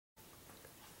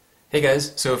Hey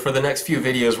guys, so for the next few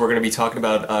videos we're going to be talking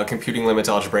about computing limits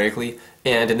algebraically,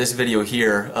 and in this video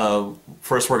here,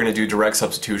 first we're going to do direct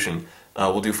substitution.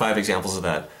 We'll do 5 examples of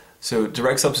that. So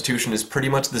direct substitution is pretty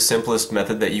much the simplest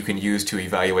method that you can use to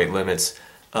evaluate limits,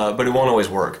 but it won't always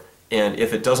work. And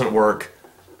if it doesn't work,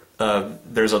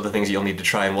 there's other things you'll need to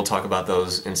try, and we'll talk about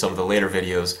those in some of the later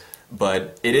videos.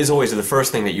 But it is always the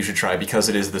first thing that you should try because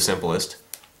it is the simplest.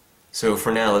 So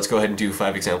for now, let's go ahead and do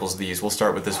 5 examples of these. We'll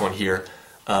start with this one here.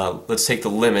 Let's take the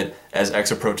limit as x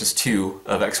approaches 2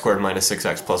 of x squared minus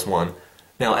 6x plus 1.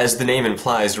 Now, as the name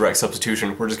implies, direct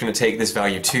substitution, we're just going to take this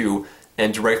value 2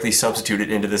 and directly substitute it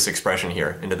into this expression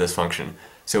here, into this function.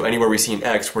 So anywhere we see an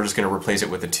x, we're just going to replace it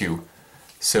with a 2.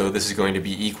 So this is going to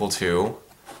be equal to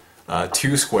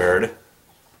 2 squared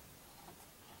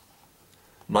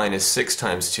minus 6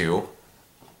 times 2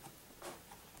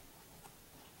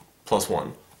 plus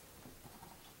 1.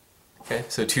 Okay,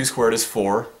 so 2 squared is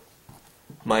 4.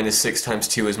 Minus 6 times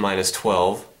 2 is minus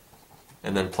 12,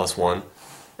 and then plus 1.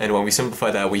 And when we simplify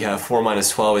that, we have 4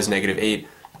 minus 12 is negative 8,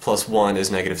 plus 1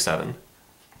 is negative 7.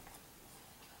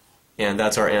 And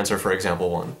that's our answer for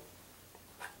example 1.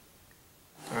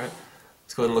 Alright,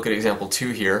 let's go ahead and look at example 2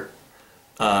 here.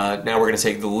 Now we're going to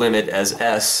take the limit as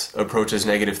s approaches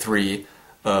negative 3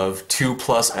 of 2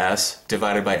 plus s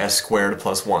divided by s squared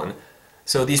plus 1.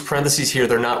 So these parentheses here,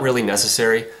 they're not really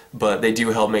necessary, but they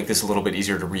do help make this a little bit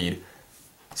easier to read.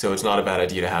 So it's not a bad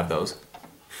idea to have those.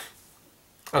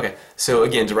 Okay, so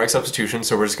again, direct substitution,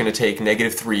 so we're just going to take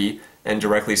negative 3 and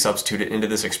directly substitute it into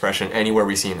this expression anywhere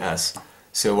we see an s.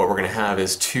 So what we're going to have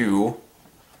is 2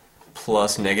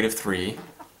 plus negative 3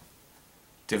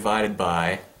 divided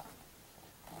by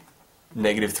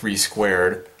negative 3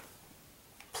 squared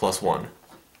plus 1.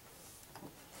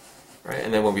 Right,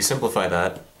 and then when we simplify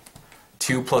that,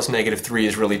 2 plus negative 3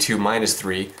 is really 2 minus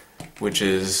 3, which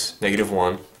is negative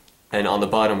 1. And on the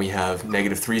bottom we have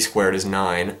negative 3 squared is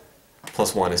 9,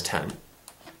 plus 1 is 10.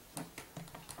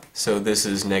 So this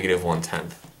is negative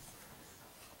 1/10.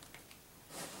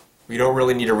 We don't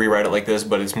really need to rewrite it like this,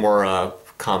 but it's more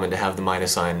common to have the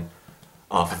minus sign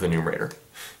off of the numerator.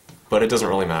 But it doesn't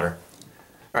really matter.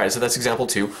 Alright, so that's example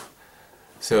 2.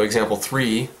 So example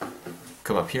 3,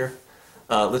 come up here.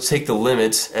 Let's take the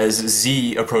limit as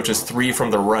z approaches 3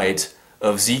 from the right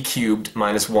of z cubed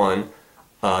minus 1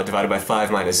 divided by 5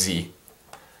 minus z.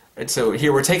 Right, so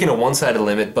here we're taking a one-sided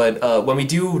limit, but when we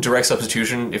do direct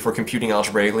substitution, if we're computing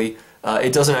algebraically,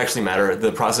 it doesn't actually matter.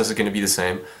 The process is going to be the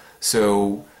same.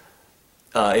 So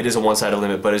it is a one-sided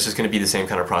limit, but it's just going to be the same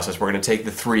kind of process. We're going to take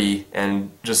the 3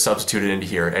 and just substitute it into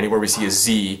here. Anywhere we see a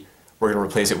z, we're going to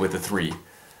replace it with the 3.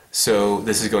 So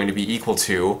this is going to be equal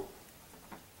to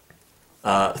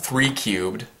 3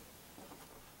 cubed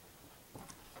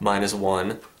minus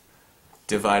 1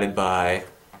 divided by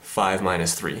 5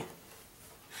 minus 3.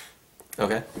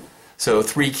 Okay? So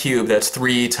 3 cubed, that's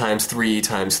 3 times 3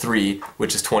 times 3,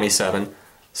 which is 27.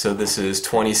 So this is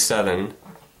 27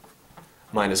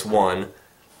 minus 1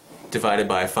 divided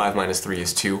by 5 minus 3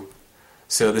 is 2.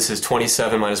 So this is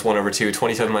 27 minus 1 over 2.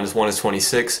 27 minus 1 is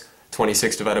 26.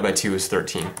 26 divided by 2 is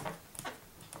 13.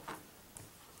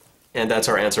 And that's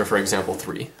our answer for example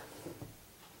 3.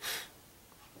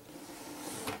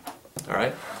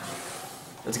 Alright?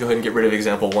 Let's go ahead and get rid of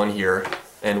example 1 here,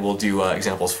 and we'll do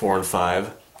examples 4 and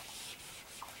 5.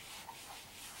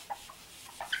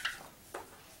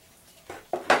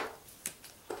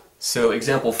 So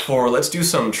example 4, let's do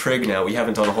some trig now. We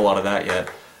haven't done a whole lot of that yet.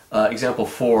 Example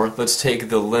 4, let's take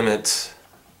the limit,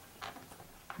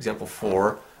 example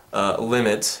 4,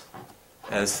 limit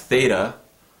as theta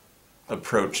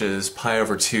approaches pi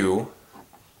over 2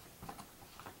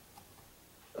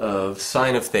 of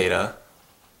sine of theta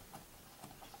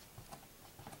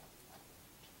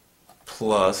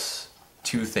plus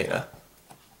 2 theta.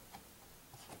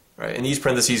 Right, and these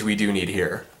parentheses we do need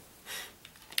here,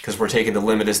 because we're taking the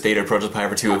limit as theta approaches pi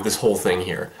over 2 of this whole thing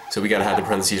here. So we got to have the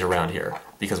parentheses around here,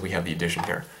 because we have the addition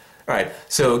here. Alright,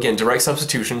 so again, direct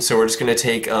substitution, so we're just going to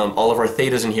take all of our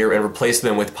thetas in here and replace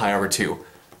them with pi over 2.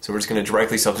 So we're just going to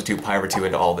directly substitute pi over 2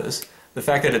 into all this. The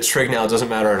fact that it's trig now doesn't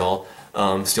matter at all,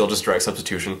 still just direct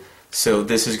substitution. So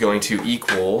this is going to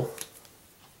equal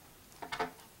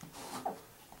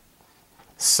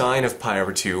sine of pi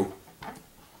over 2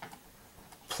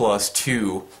 plus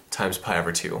 2 times pi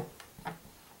over 2.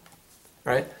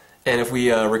 Right? And if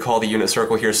we recall the unit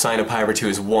circle here, sine of pi over 2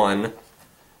 is 1,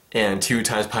 and 2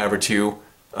 times pi over 2,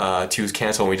 2's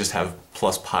cancel, and we just have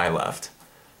plus pi left.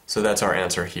 So that's our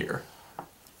answer here.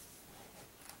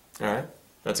 Alright,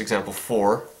 that's example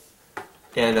 4.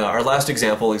 And our last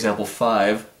example, example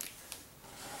 5,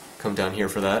 come down here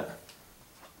for that.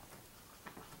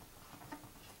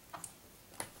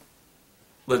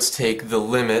 let's take the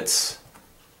limits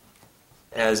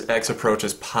as x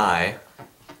approaches pi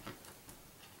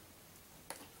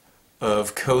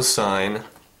of cosine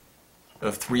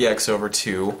of 3x over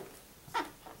 2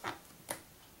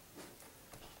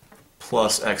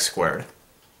 plus x squared.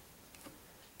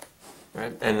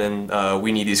 Right? And then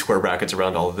we need these square brackets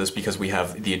around all of this because we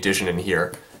have the addition in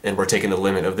here, and we're taking the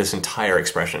limit of this entire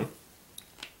expression.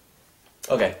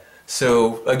 Okay,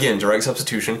 so again, direct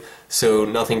substitution, so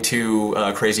nothing too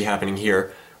crazy happening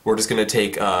here. We're just going to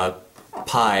take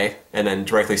pi and then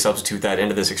directly substitute that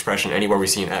into this expression anywhere we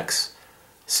see an x.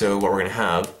 So what we're going to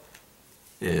have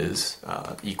is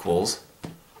equals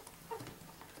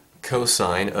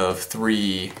cosine of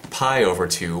 3 pi over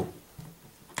 2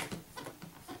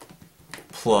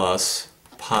 plus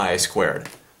pi squared,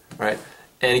 right?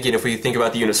 And again, if we think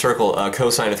about the unit circle,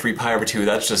 cosine of 3 pi over 2,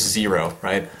 that's just 0,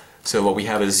 right? So what we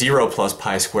have is 0 plus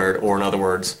pi squared, or in other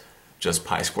words, just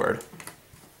pi squared.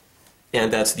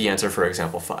 And that's the answer for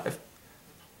example 5.